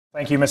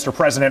Thank you, Mr.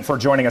 President, for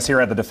joining us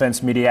here at the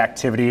Defense Media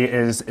Activity. It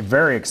is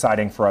very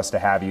exciting for us to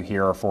have you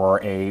here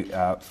for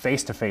a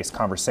face-to-face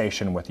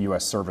conversation with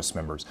U.S. service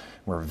members.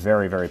 We're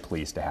very, very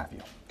pleased to have you.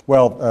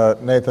 Well,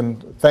 Nathan,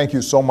 thank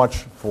you so much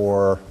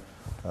for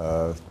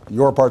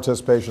your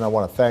participation. I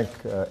want to thank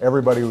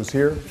everybody who's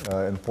here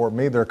in Fort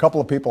Meade. There are a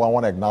couple of people I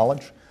want to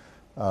acknowledge.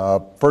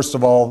 First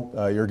of all,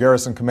 your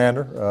garrison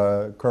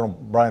commander, Colonel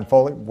Brian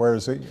Foley. Where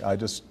is he? I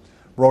just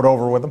rode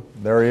over with him.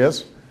 There he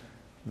is.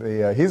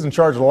 He's in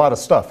charge of a lot of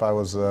stuff. I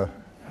was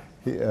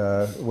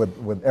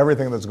with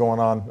everything that's going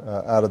on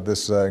out of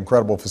this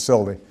incredible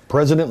facility.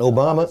 President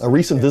Obama, a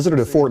recent visitor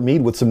to Fort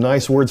Meade with some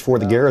nice words for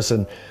the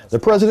garrison. The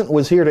president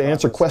was here to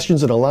answer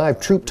questions in a live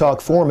Troop Talk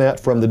format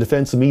from the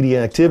Defense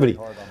Media Activity.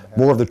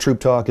 More of the Troop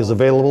Talk is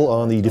available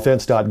on the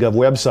defense.gov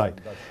website.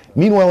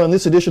 Meanwhile, on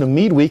this edition of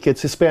Meade Week,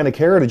 it's Hispanic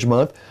Heritage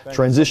Month.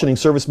 Transitioning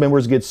service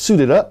members get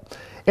suited up,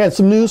 and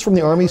some news from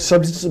the Army's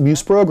substance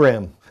abuse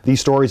program. These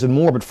stories and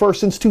more, but first,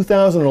 since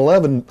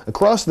 2011,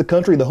 across the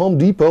country, the Home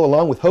Depot,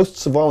 along with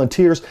hosts of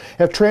volunteers,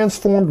 have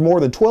transformed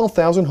more than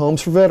 12,000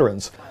 homes for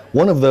veterans.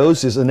 One of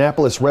those is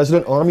Annapolis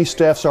resident Army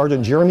Staff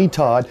Sergeant Jeremy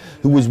Todd,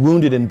 who was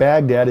wounded in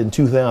Baghdad in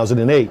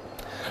 2008.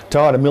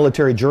 Todd, a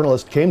military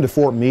journalist, came to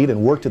Fort Meade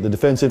and worked at the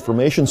Defense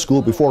Information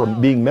School before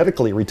being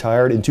medically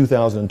retired in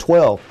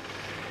 2012.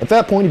 At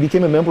that point, he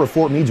became a member of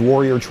Fort Meade's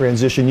Warrior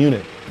Transition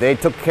Unit. They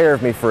took care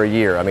of me for a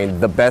year. I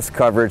mean, the best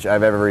coverage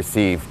I've ever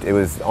received. It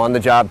was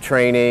on-the-job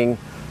training.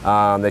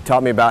 They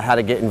taught me about how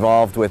to get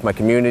involved with my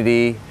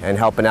community and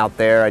helping out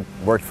there. I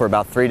worked for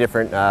about 3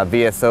 different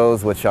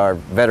VSOs, which are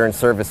veteran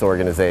service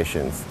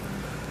organizations.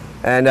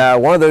 And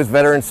one of those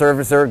veteran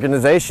service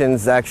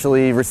organizations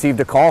actually received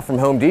a call from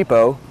Home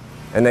Depot,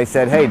 and they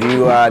said, hey, do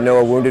you know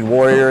a wounded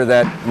warrior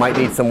that might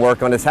need some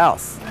work on his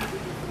house?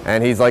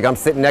 And he's like, I'm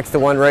sitting next to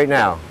one right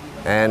now.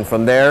 And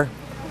from there,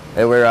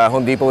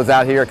 Home Depot was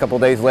out here a couple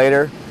days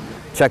later,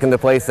 checking the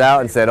place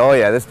out and said, oh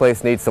yeah, this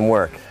place needs some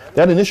work.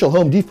 That initial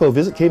Home Depot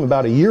visit came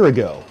about a year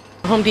ago.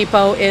 Home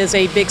Depot is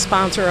a big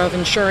sponsor of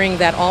ensuring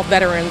that all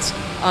veterans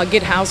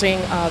get housing,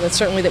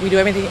 that we do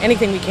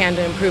anything we can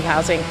to improve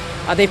housing.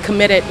 They've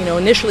committed,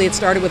 initially it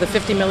started with a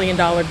 $50 million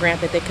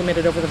grant that they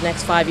committed over the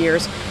next 5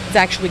 years. It's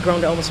actually grown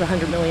to almost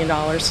 $100 million,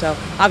 so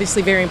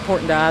obviously very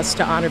important to us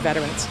to honor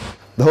veterans.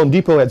 The Home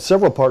Depot had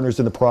several partners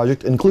in the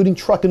project, including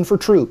Truckin' for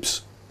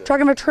Troops.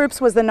 Truckin' for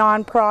Troops was the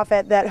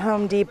nonprofit that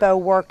Home Depot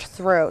worked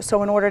through.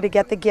 So in order to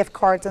get the gift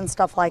cards and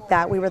stuff like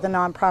that, we were the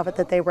nonprofit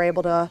that they were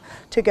able to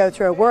go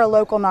through. We're a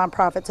local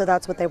nonprofit, so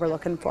that's what they were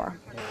looking for.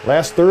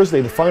 Last Thursday,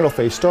 the final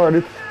phase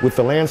started with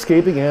the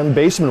landscaping and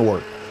basement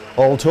work.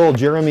 All told,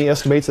 Jeremy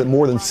estimates that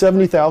more than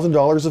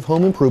 $70,000 of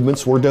home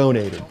improvements were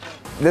donated.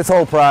 This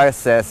whole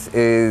process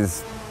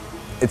it's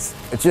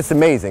just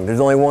amazing. There's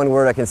only one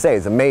word I can say,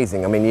 it's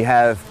amazing. I mean, you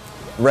have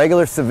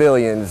regular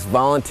civilians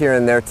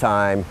volunteering their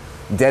time,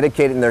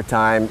 dedicating their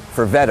time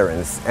for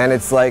veterans. And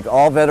it's like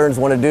all veterans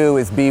want to do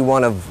is be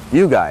one of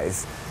you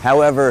guys.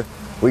 However,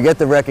 we get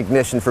the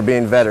recognition for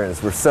being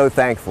veterans. We're so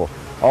thankful.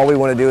 All we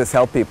want to do is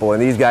help people,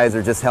 and these guys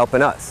are just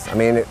helping us. I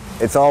mean,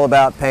 it's all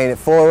about paying it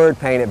forward,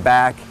 paying it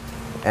back,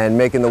 and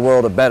making the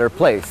world a better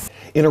place.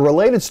 In a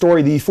related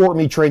story, the Fort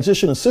Meade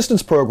Transition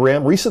Assistance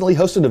Program recently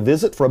hosted a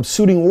visit from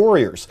Suiting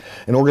Warriors,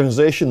 an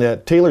organization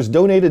that tailors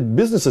donated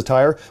business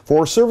attire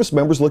for service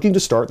members looking to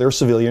start their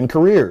civilian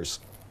careers.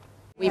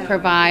 We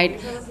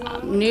provide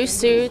new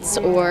suits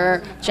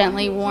or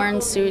gently worn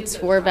suits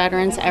for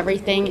veterans.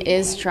 Everything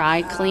is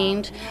dry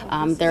cleaned.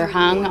 They're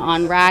hung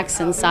on racks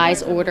in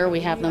size order.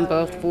 We have them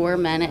both for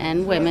men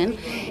and women,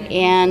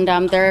 and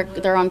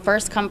they're on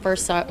first come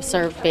first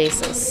served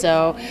basis.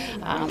 So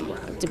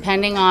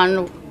depending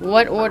on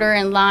what order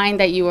in line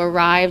that you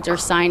arrived or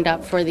signed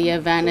up for the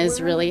event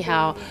is really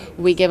how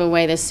we give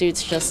away the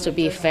suits, just to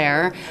be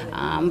fair.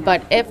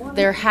 But if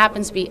there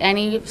happens to be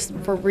any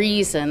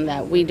reason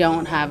that we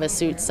don't have a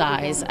suit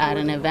size at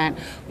an event,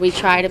 we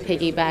try to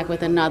piggyback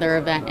with another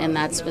event in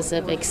that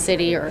specific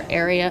city or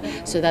area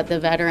so that the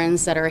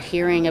veterans that are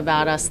hearing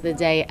about us the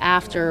day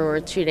after or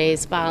 2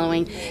 days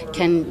following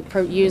can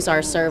use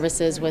our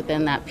services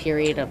within that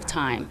period of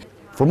time.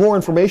 For more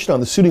information on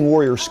the Suiting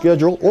Warriors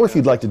schedule, or if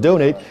you'd like to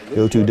donate,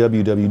 go to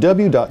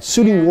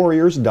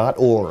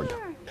www.suitingwarriors.org.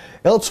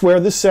 Elsewhere,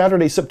 this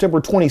Saturday,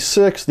 September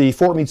 26th, the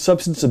Fort Meade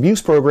Substance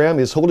Abuse Program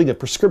is holding a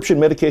prescription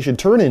medication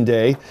turn-in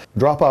day.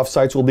 Drop-off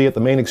sites will be at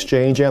the main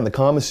exchange and the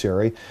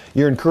commissary.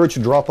 You're encouraged to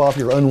drop off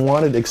your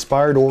unwanted,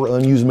 expired, or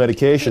unused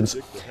medications.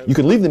 You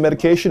can leave the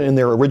medication in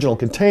their original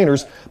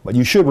containers, but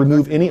you should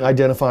remove any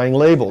identifying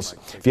labels.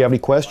 If you have any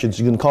questions,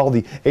 you can call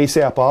the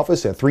ASAP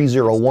office at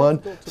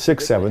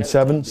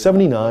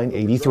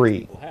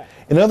 301-677-7983.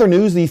 In other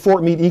news, the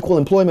Fort Meade Equal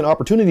Employment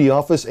Opportunity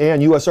Office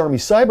and U.S. Army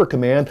Cyber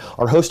Command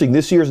are hosting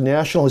this year's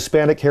National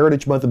Hispanic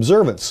Heritage Month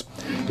observance.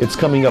 It's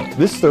coming up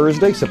this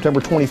Thursday, September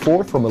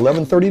 24th from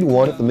 11:30 to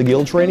 1 at the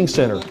McGill Training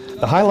Center.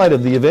 The highlight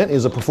of the event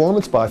is a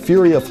performance by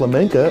Furia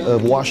Flamenca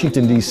of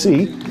Washington,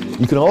 D.C.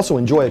 You can also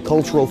enjoy a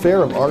cultural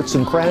fair of arts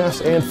and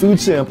crafts and food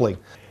sampling.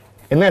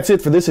 And that's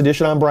it for this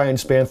edition. I'm Brian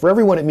Spann. For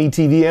everyone at Meade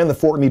TV and the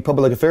Fort Meade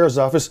Public Affairs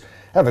Office,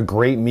 have a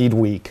great Meade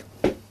week.